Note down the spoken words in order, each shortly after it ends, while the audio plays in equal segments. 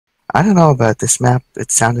I don't know about this map.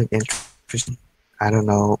 It sounded interesting. I don't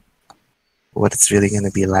know what it's really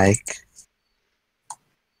gonna be like.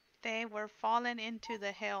 They were fallen into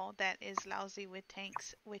the hell that is lousy with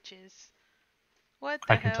tanks, witches. What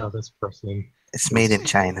I the can tell hell? this person It's made in is.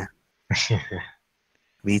 China. I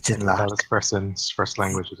Region can tell this lock. person's first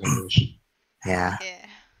language is English. Yeah. Yeah.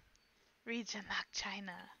 Region like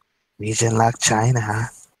China. Region lock China, huh?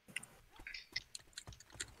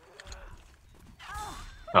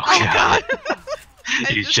 Oh Oh god, god!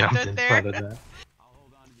 I you just jumped stood in there. front of that.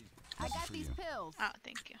 I got these pills. Oh,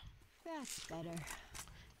 thank you. That's better.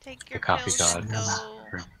 Take The your coffee pills god and has go.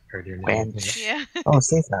 heard your name. Bench. Yeah. Oh,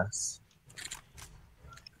 safe house.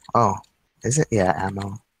 Oh, is it? Yeah,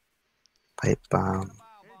 ammo. Pipe bomb.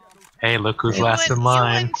 Hey, look who's Hey. last in You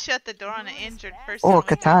line. wouldn't shut the door on an injured Oh, person,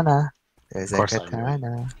 would you? katana. There's Of a course I would.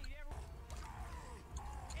 katana.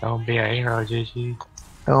 Don't be a hero, Gigi.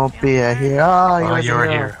 Don't Damn be a right. hero. Oh, he Oh, was a you're a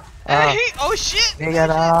hero. hero. Oh, Oh shit! they Oh got shit!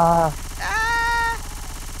 off. Ah!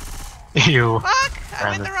 You Fuck! I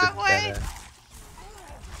ran went the into wrong way. that.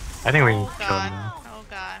 I think we can Oh kill him god. now. Oh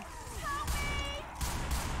god.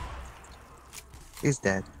 He's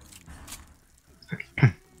dead.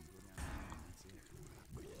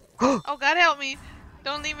 Oh god, help me!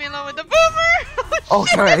 Don't leave me alone with the boomer! Oh,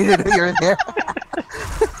 shit. sorry, I didn't know you were there.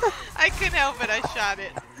 I couldn't help it. I shot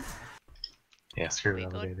it. Yeah, screw We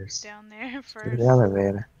go elevators. down there Through first. the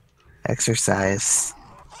elevator. Exercise.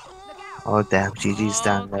 Oh, damn, Gigi's Oh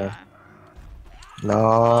down there. god.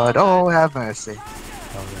 Lord, Oh god. oh, have mercy.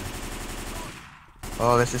 Okay.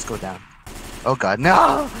 Oh, let's just go down. Oh god,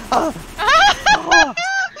 no! Oh, What? oh,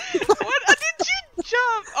 Did you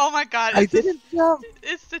jump? Oh my god. I didn't jump.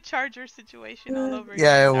 It's the charger situation all over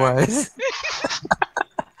Yeah, again. it Darn. was.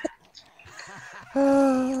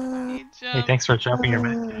 He Hey, thanks for dropping your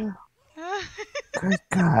med. Good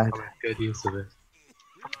God. I'll make good use of it.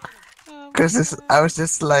 Oh my Cause this, god. I was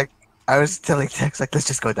just like, I was telling Tex like, let's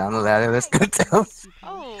just go down the ladder. Let's go down.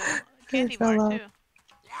 Oh, He candy fell bar off. too.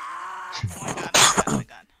 Oh my god, oh my god, oh my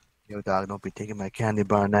god. Yo, dog, don't be taking my candy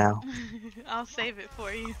bar now. I'll save it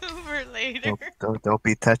for you for later. Don't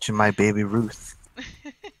be touching my baby Ruth.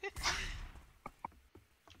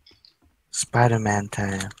 Spider-Man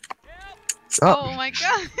time. Oh my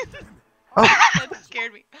god. Oh, That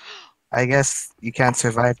scared me. I guess you can't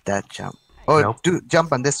survive that jump. Oh, Nope. dude,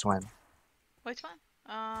 jump on this one. Which one?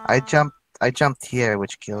 I jumped here,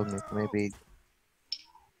 which killed me. Maybe.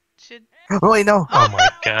 Should. Oh wait, no, Oh my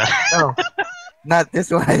god. no, not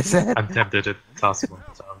this one. I said. I'm tempted to toss one.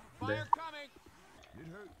 So there.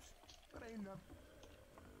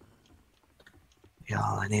 Yo,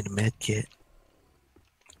 I need a med kit.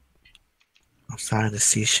 I'm starting to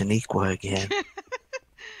see Shaniqua again,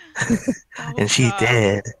 Oh, and she God.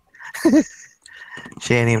 dead.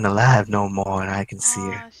 She ain't even alive no more, and I can see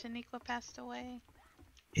her. Shaniqua passed away.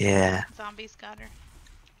 Yeah, Zombies got her.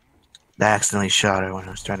 I accidentally shot her when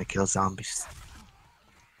I was trying to kill zombies.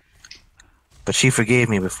 But she forgave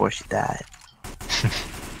me before she died.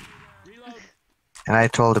 And I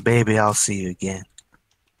told the baby, I'll see you again.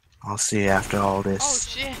 I'll see you after all Oh this.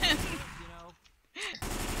 shit.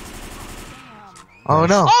 Oh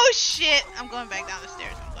no, Oh shit. I'm going back down the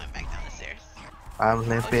stairs. I'm going back down the stairs. I'm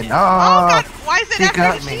limping. shit. Oh, Oh god. Why is it she after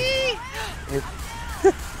got the me. she?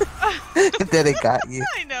 Then it got you.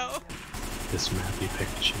 I know. This map you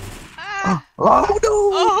picked, G. Ah. Oh no!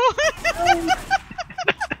 Oh.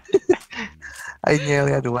 I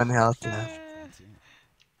nearly had 1 health left.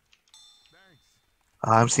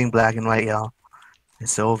 Oh, I'm seeing black and white, y'all.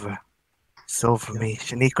 It's over. It's over for me.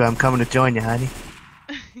 Shaniqua, I'm coming to join you, honey.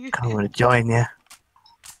 Coming to join you.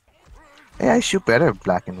 Hey, I shoot better in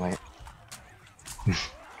black and white.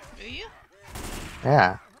 Do you?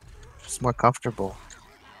 Yeah. It's more comfortable.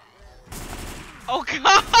 Oh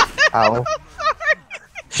god. Ow.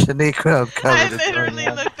 Shaniqua, I'm coming I to join literally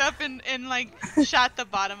you. looked up and like shot the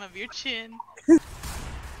bottom of your chin.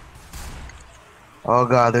 Oh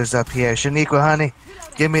god, there's up here. Shaniqua, honey,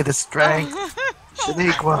 give me the strength.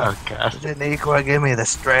 Shaniqua. Oh god. Shaniqua, give me the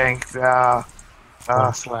strength. Ah.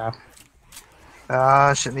 One slap.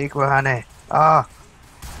 Ah, Shaniqua, honey. Ah.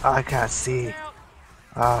 I can't see.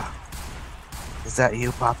 Ah. Is that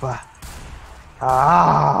you, Papa?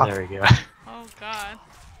 Ah. There we go. Oh god.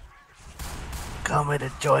 Coming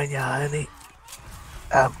to join ya, honey.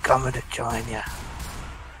 I'm coming to join ya.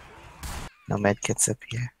 No medkits up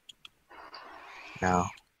here. No.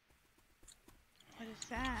 What is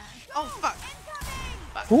that? Oh fuck.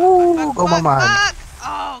 Fuck, Ooh, fuck, Gomamon. fuck.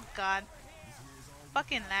 Oh god.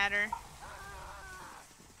 Fucking ladder.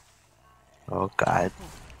 Oh god.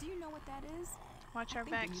 Do you know what that is? Watch our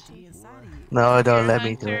backs, Chief. No, don't Deer let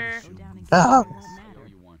me do it. hunter. Go down and Ah. get it. It won't matter.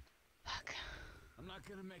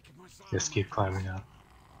 Just keep climbing up.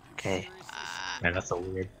 Okay. Man, that's so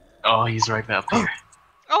weird. Oh, he's right up here.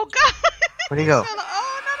 Oh god! Where'd he go?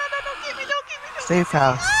 Oh no, don't get me, don't get me, don't Safe get me.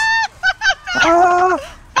 house. Oh,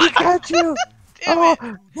 he got you. Damn Oh,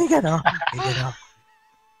 it. he got off. He got off.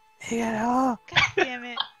 He got off. God damn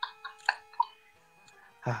it.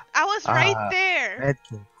 Ah, I was right there. Red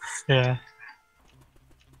King. Yeah.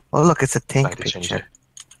 Oh, look, it's a tank Tried to change picture.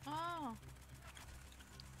 Oh.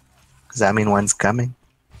 Does that mean one's coming?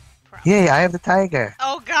 Probably. Yay, I have the tiger.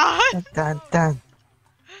 Oh god. Dun, dun, dun.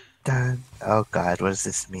 Dun. Oh god, what does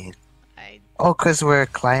this mean? I Oh, because we're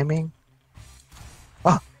climbing?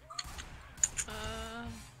 Oh,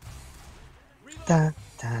 dun,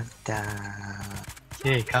 dun, dun.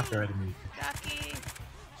 Yay, copyrighted me. Ducky.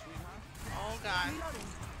 Oh god.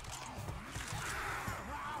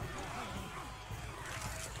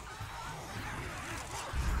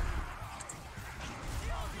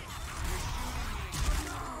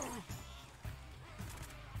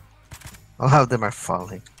 All of them are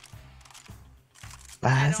falling.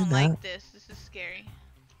 I Rising don't like up. this. This is scary.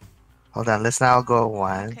 Hold on, let's now go Okay,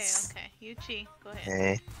 once. okay. Yuchi, go ahead.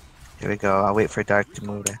 Okay. Here we go. I'll wait for Dark to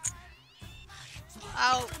move it.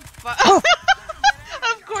 Oh,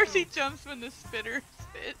 of course he jumps when the spitter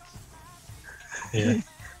spits. Yeah.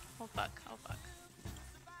 Oh fuck, oh fuck.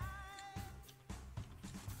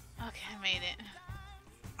 Okay, I made it.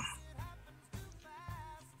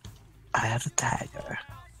 I have a tiger.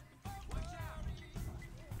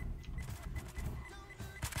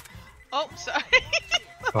 Oh, sorry.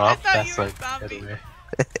 I Well, thought that's you were like the other zombie. way.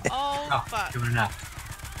 Oh, Oh, fuck. give it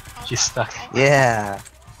enough. Oh, She's fuck. stuck. Oh, fuck. Yeah.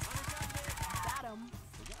 Got him.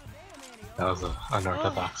 That was an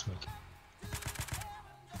unorthodox move.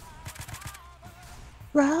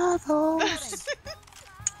 Bravos.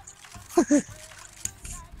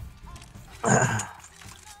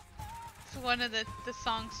 It's one of the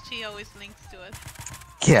songs she always links to us.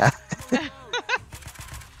 Yeah.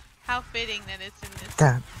 How fitting that it's in this.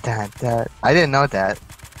 Dun, dun, dun. I didn't know that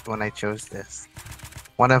when I chose this.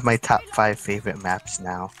 One of my top 5 favorite maps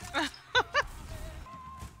now.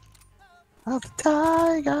 Of the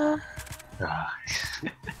tiger. Ah,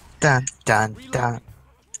 Dun, dun, dun.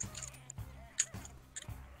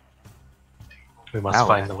 we must Ow.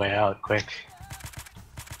 find the way out quick.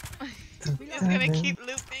 It's gonna keep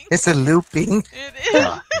looping. It's a looping. It is.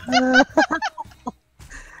 Ah,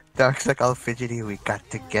 Dark's like all fidgety. We got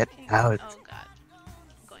to get out. Oh god.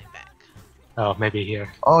 I'm going back. oh, maybe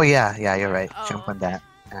here. Oh yeah, yeah, you're right. Oh, Jump on okay. that.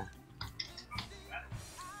 Yeah.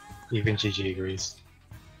 Even Gigi agrees.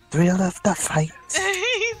 Thrill of the fight.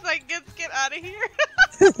 He's like, let's get out of here.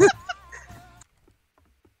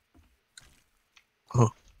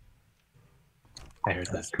 I heard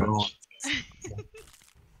that Let's crunch.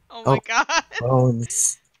 Oh my Oh. god.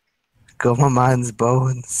 Bones. Gomamon's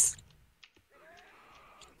bones.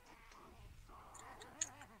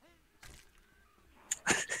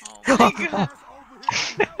 Oh my god.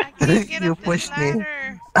 I can't get You up this pushed me.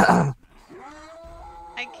 ladder.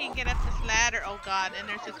 I can't get up this ladder. Oh god, and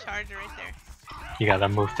there's a charger right there. You gotta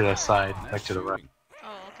move to the side, like to the right. Oh,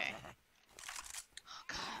 okay. Oh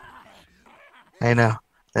god. I know.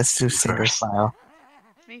 Let's do single First. file.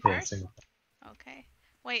 Me Yeah, first? single. Okay.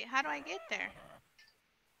 Wait, how do I get there?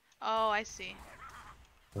 Oh, I see.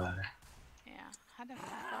 Ladder. Yeah. How the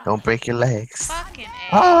fuck? Don't break your legs. Fucking A.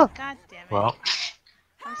 Ah! God damn it. Well,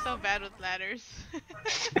 I'm so bad with ladders.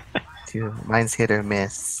 Dude, mine's hit or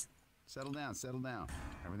miss. Settle down, settle down.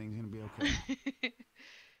 Everything's gonna be okay.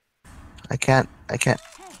 I can't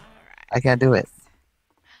Alright. do it.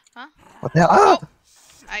 Huh? What the hell? Ah!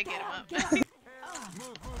 I get him up.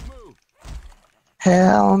 Move, move, move.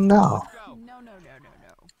 Hell no. Go. No, no, no, no,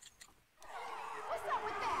 no.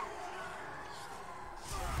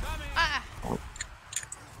 Ah!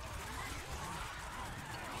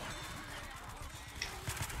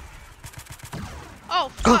 Oh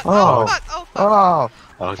fuck! Oh. Oh fuck! Oh fuck! Oh.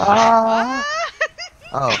 oh, Ah.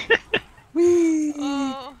 Ah! Oh. Whee.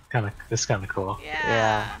 Oh this is kind of cool.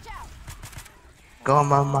 yeah.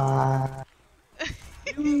 Gomamon.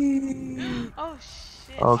 Whee. Oh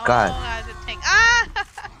shit! Oh, God. Oh, the tank! Ah!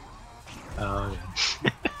 Oh,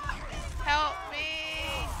 yeah. Help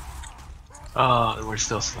me! Oh, we're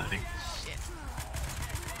still sliding. Shit!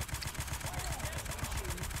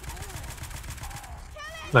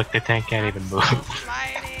 Look, the tank can't even move. I'm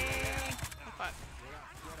sliding! Oh fuck!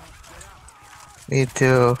 Me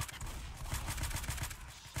too.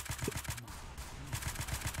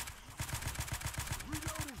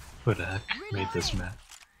 Who the heck made this map?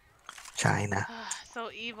 China.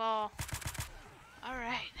 So evil.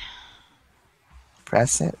 Alright.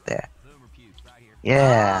 Press it there.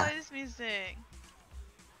 Yeah. Oh, this music.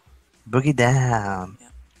 Boogie down.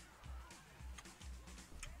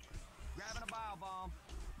 Grabbing a bio bomb.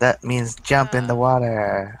 That means jump in the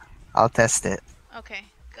water. I'll test it. Okay,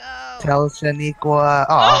 go. Tell Shaniqua.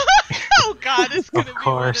 Oh. Oh God, it's gonna Of be one of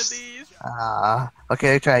course. these.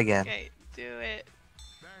 Okay, try again. Okay, do it.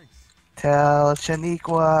 Thanks. Tell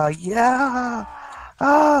Shaniqua. Yeah.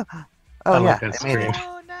 Ah. Oh I yeah, like that I made it. scream.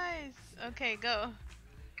 Oh, nice. Okay, go.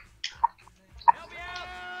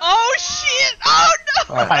 Oh shit! Oh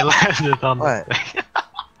no! What? I landed on What? the thing.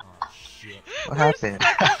 Oh shit. What We're happened?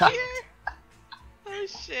 stuck up here. Oh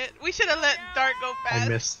shit! We should have let Dart go I fast.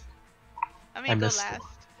 missed. I mean, I go missed it.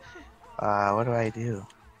 last. What do I do?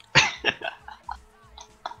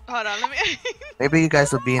 Hold on, let me. Maybe you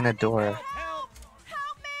guys will be in a door.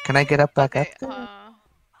 Can I get up back Okay, up there?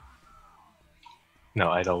 No,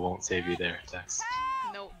 Idol won't save you there, Dex.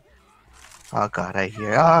 nope. Oh god, I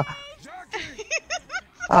hear.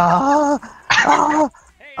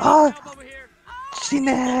 Shine.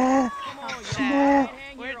 How Shine. sad.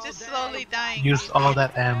 We're just slowly dying. Used Gigi. all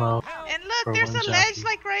that ammo. And look, for there's one a ledge jockey.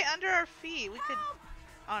 like right under our feet. We could.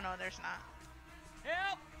 Oh no, there's not.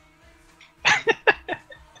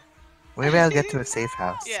 Maybe I'll get to a safe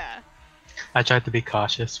house. Yeah. I tried to be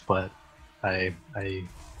cautious, but I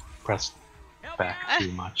pressed back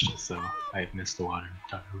too much, so I missed the water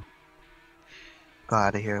entirely.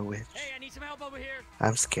 God, I hear a witch. Hey, I need some help over here.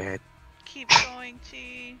 I'm scared. Keep going,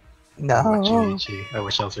 Chi. No. Gigi, I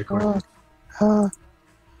wish I was recording.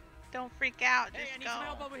 Don't freak out. Hey, I Just need some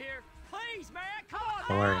help go. over here. Please, man, come on.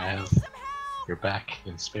 Don't worry, I have your back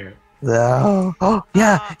in spirit. No. Oh,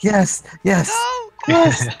 yeah. Yes. Yes. Go, go,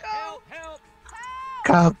 Yes. go. Help, help.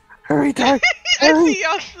 Come. Hurry, Dark. I Hurry. see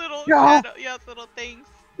y'all's little Yeah. shadow, y'all's little things.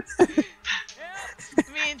 Me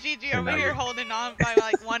and Gigi I over know here you. holding on by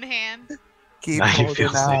like one hand. Keep Now you feel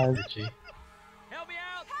holding on. safe, Gigi. Help me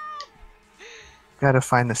out. Gotta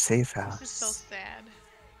find a safe This is so house. sad.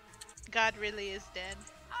 God really is dead.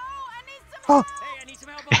 Oh, Hey, I need some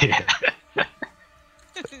help over here.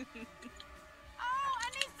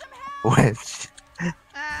 witch.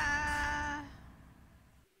 Ah.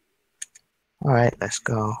 Alright, let's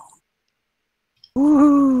go.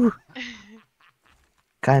 Woo!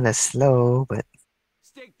 Kinda slow, but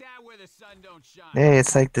Stick that where the sun don't shine. hey,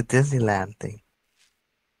 it's like the Disneyland thing.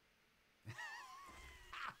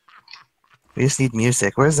 We just need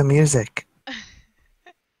music. Where's the music?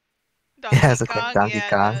 Donkey Yeah, it's like Kong, Donkey yeah,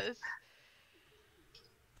 Kong. it does.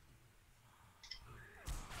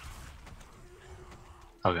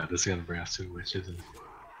 Oh god, this is gonna bring us to witches. And...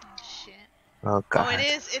 Shit. Oh god. Oh, it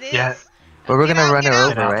is, it is. Yeah. But we're Get gonna out, run get it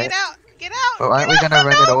out, over, right? Get out, get out. But aren't get we gonna out,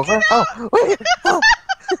 run it no, over? get out. Oh, wait! Oh,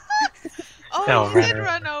 Oh, No, you ran did her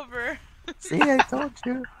run over. see, I told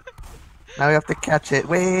you. Now we have to catch it.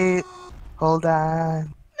 Wait, hold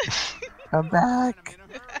on. Come back. I'm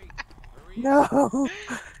in a hurry. Hurry No, Move.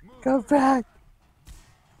 come back.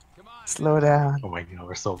 Come on. Slow down. Oh my god,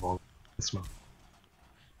 we're so vulnerable. Smoke.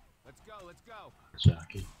 Let's go. Let's go.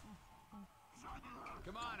 Jockey.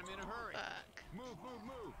 Come on. I'm in a hurry. Fuck. Move. Move.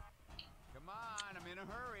 Move. Come on. I'm in a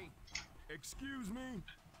hurry. Excuse me.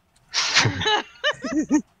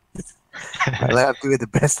 I'll have to do it the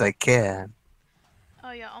best I can.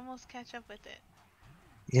 Oh, yeah, almost catch up with it.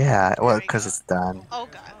 Yeah, well, There we because go. it's done. Oh,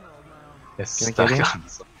 God. It's Can we stuck get in? on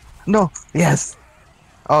the- No, yes.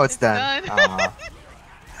 Oh, it's It's done. done. Aw.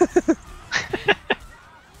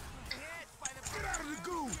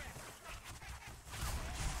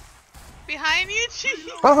 Behind you, Chi.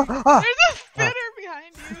 Oh, oh, There's a spitter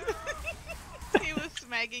behind you. He was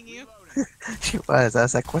smacking you. she was. I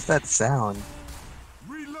was like, what's that sound?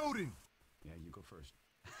 Reloading. Yeah, you go first.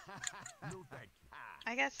 No, thank you.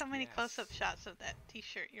 I got so many Yes. close-up shots of that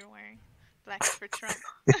t-shirt you're wearing. Black for Trump.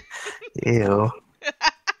 Ew.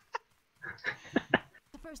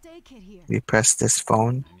 The first aid kit here. We press this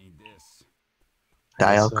phone. I need this.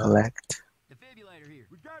 Dial So- collect. Defibrillator here.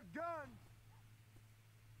 We got guns.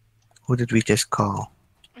 Who did we just call?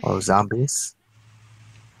 Oh, zombies.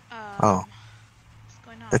 Oh. What's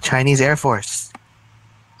going on? The Chinese Air Force.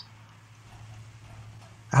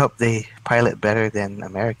 I hope they pilot better than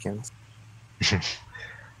Americans. Hey,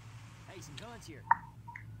 some guns here.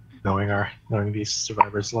 knowing these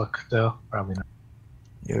survivors' luck, though, probably not.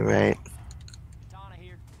 You're right. Katana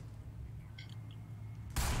here.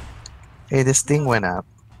 Hey, this thing went up.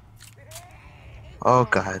 Oh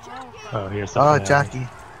god. Oh, here's the Oh, finale. jockey.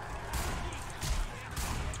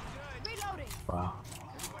 Reloading. Wow.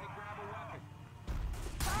 Everybody grab a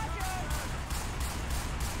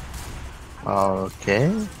weapon.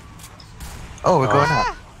 Okay. Oh, we're going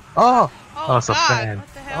up. Oh, Oh, it's a God. fan.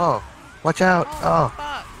 What the hell? oh. Watch out. Oh, Oh.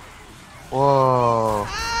 fuck. Whoa.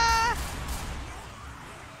 Ah!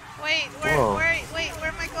 Wait,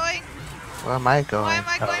 Where am I going? Why am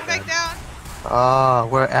I going back down? Oh,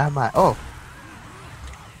 where am I? Oh.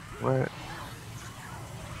 Where?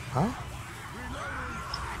 Huh?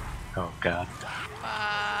 Oh god.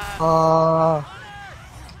 Oh.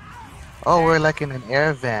 Oh, we're like in an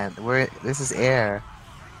air vent. This is air.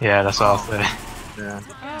 Yeah, that's what I'll say. Yeah.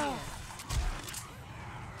 Oh.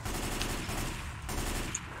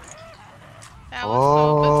 That was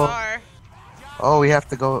so bizarre. Oh, we have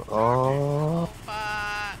to go. Oh. Fuck.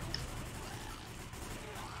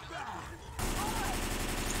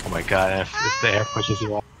 Oh my god, if the air pushes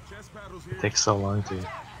you off, it takes so long to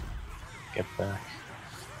get back.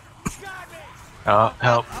 Oh,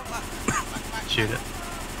 help. Shoot it.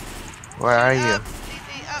 Where are you? Up,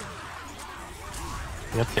 Jiji, up.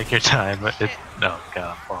 Yep, take your time, but it. No,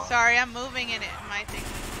 god. Fall. Sorry, I'm moving in it. My thing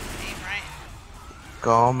is aim right.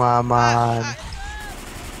 Gomamon.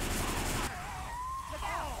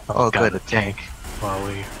 Oh, Got good. a tank while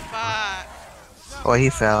we. Fuck. Oh, he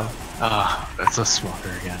fell. Ah, that's a smoker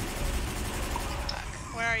again.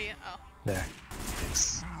 Fuck. Where are you? Oh. There.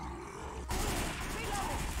 Thanks.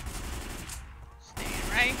 Staying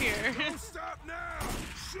right here. Stop now!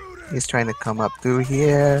 Shoot it! He's trying to come up through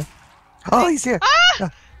here. Oh, he's here. Ah!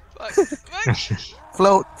 Fuck. Fuck.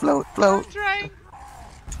 Float, float, I'm float. trying.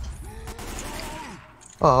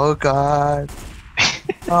 Oh, God.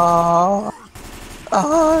 Oh.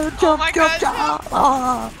 Oh, jump, my jump, God, jump.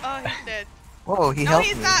 Oh. Oh, he's dead. Whoa, he No, helped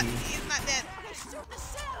he's me. not. He's not dead.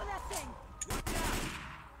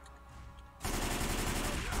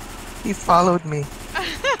 He followed me.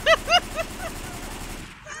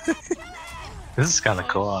 This is kind of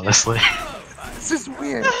cool, shit. honestly. This is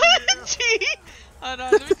weird. Gee. Hold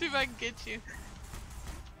on, let me see if I can get you.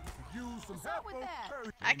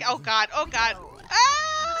 Oh god, oh god.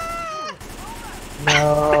 Ah!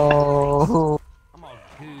 No.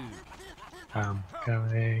 I'm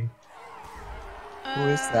coming. Who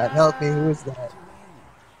is that? Help me. Who is that?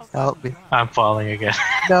 Help me. I'm falling again.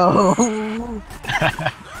 No.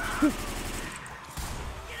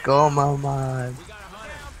 Gomamon.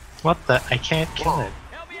 What the? I can't kill it.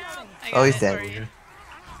 I Oh, got he's it dead. for you.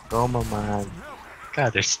 Gomamon.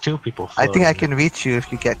 God, there's two people I floating. think I can reach you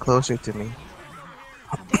if you get closer to me.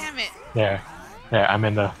 Damn it. There. There, I'm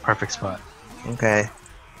in the perfect spot. Okay.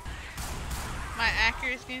 My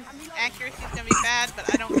accuracy's gonna be bad,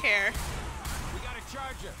 but I don't care. We got a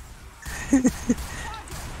charger.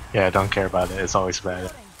 Yeah, don't care about it. It's always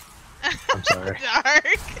bad. I'm sorry.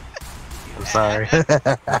 Dark. I'm sorry.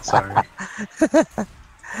 I'm sorry.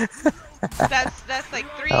 That's like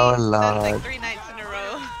three. Oh, That's like Lord. 3 nights in a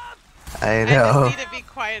row. I I know. just need to be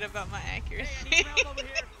quiet about my accuracy.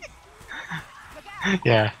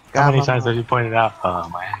 Yeah. How many Gomamon. times have you pointed out? Oh,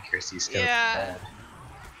 my accuracy's still Yeah. bad.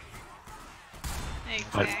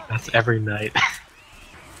 But Exactly. that's every night.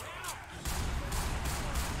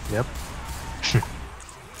 Yep.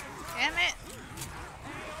 Damn it.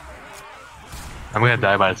 I'm gonna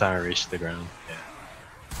die by the time I reach the ground. Yeah.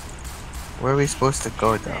 Where are we supposed to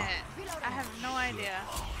go, though? I have no idea.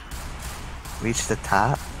 Reach the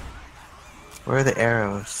top? Where are the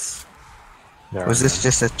arrows? There Was are this none.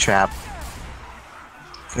 just a trap?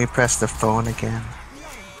 Can we press the phone again?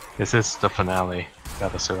 This is the finale.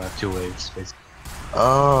 Gotta survive 2 waves, basically.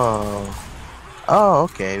 Oh. Oh,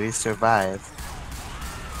 okay. We survived.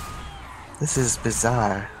 This is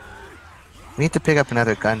bizarre. We need to pick up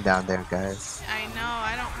another gun down there, guys. I know,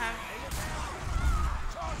 I don't have.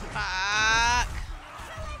 Fuck.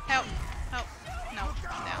 Help. Help. No,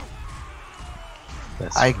 I'm down.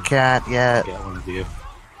 That's I fine. can't yet. Get one of you.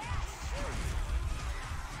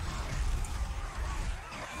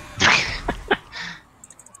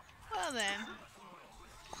 Well then.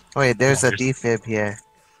 Wait, there's a There's- defib here.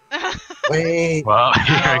 Wait. Well,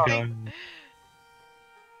 you're Oh. going.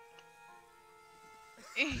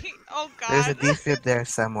 Oh god. There's a defib there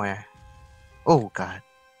somewhere. Oh, God.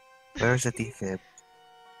 Where's the defib?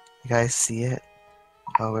 You guys see it?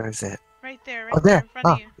 Oh, where is it? Right there, right Oh, there there. in front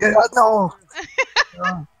Oh, of you. yeah, no.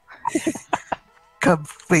 No. Come,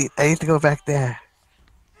 wait. I need to go back there.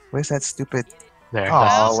 Where's that stupid? There. Oh,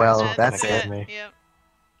 that's the well, sensor that's that it. killed me. Yep.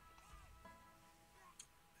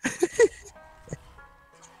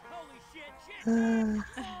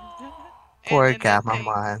 Poor And then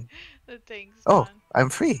Gomamon. The thing's Oh, gone. I'm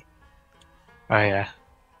free. Oh yeah,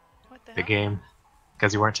 What the the hell? game.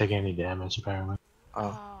 Because you weren't taking any damage apparently.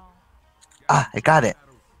 Oh. Oh. Ah, I got it.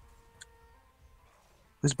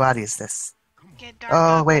 Whose body is this? Get dark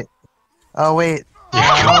Oh, up. wait. Oh, wait.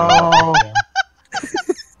 Yeah, Oh.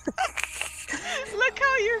 Look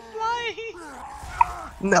how you're flying.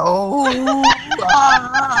 No.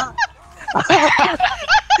 Ah.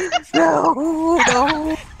 No,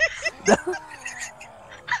 no.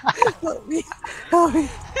 Help me! Help me!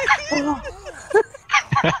 Oh.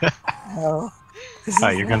 No. This is Oh,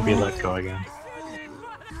 you're gonna be not- let go again.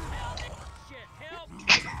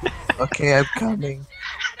 Okay, I'm coming.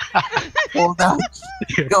 Hold on.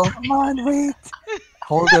 Gomamon, wait.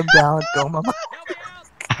 Hold him down, Gomamon.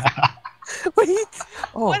 Wait.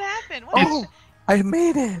 Oh, What happened? What oh, happened? I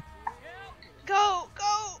made it. Go,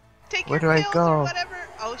 go. Take Where your do I pills or go? whatever.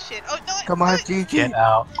 Oh shit. Oh no. Come on, Oh, Gigi. Get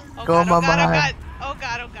out. oh Go, god, oh god, oh Mama. god. Oh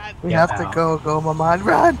god, oh god. We Get have to out. go, Gomamon.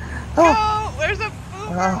 Run. Oh, Go! There's a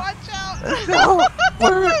boomer, watch out! no.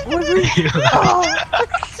 Where we? Oh.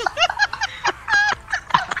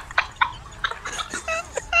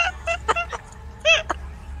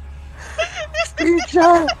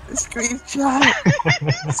 Screenshot. Screenshot.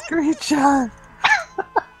 Screenshot.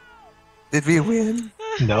 Did we win?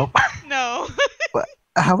 Nope. No.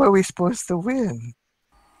 How are we supposed to win?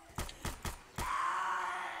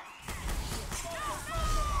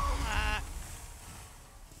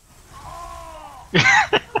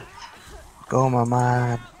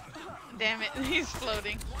 Gomamon. Damn it, he's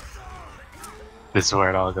floating. This is where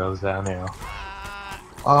it all goes downhill.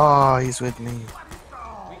 Oh, he's with me.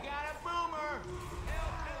 We got a boomer.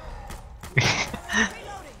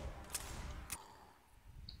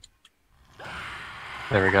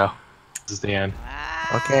 There we go. This is the end.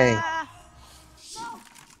 Okay.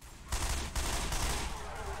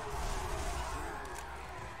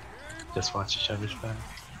 Just watch each other's back.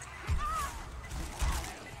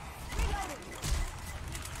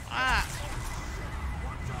 Ah.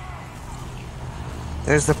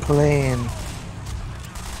 There's the plane.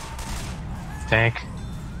 Tank.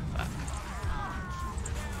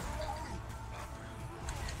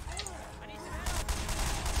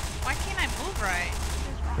 Why can't I move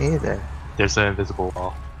right? Me either. There's an invisible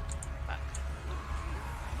wall.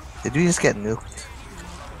 Did we just get nuked?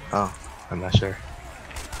 Oh. I'm not sure.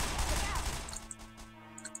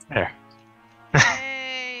 There.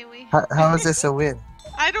 Hey, we. How is this a win?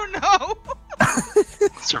 I don't know.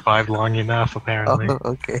 Survived long enough, apparently. Oh,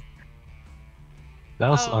 okay. That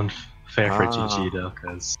was Oh. unfair for Oh. GG though,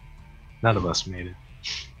 because none of us made it.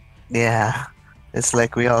 Yeah. It's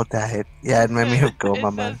like we all died. Yeah, and me of It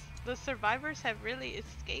Gomamon. says the survivors have really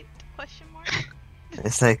escaped? Question mark.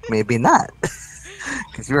 It's like maybe not.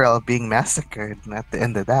 Because we were all being massacred and at the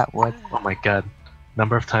end of that one. Oh my god.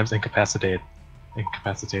 Number of times incapacitated.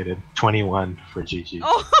 21 for GG.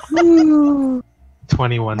 Oh. Woo!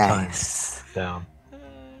 21 times Nice. down.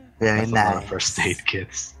 Very That's a lot of nice. first aid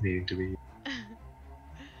kits needing to be.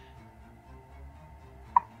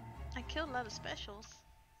 I killed a lot of specials.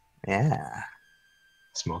 Yeah.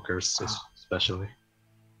 Smokers, especially.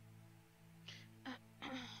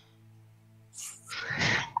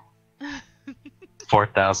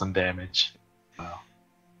 4,000 damage. Wow.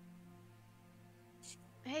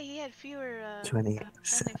 Hey, he had fewer 28%. friendly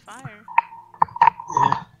fire.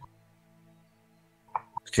 Yeah.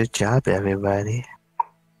 Good job, everybody.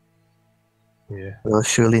 Yeah. We'll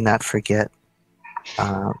surely not forget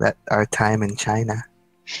that our time in China.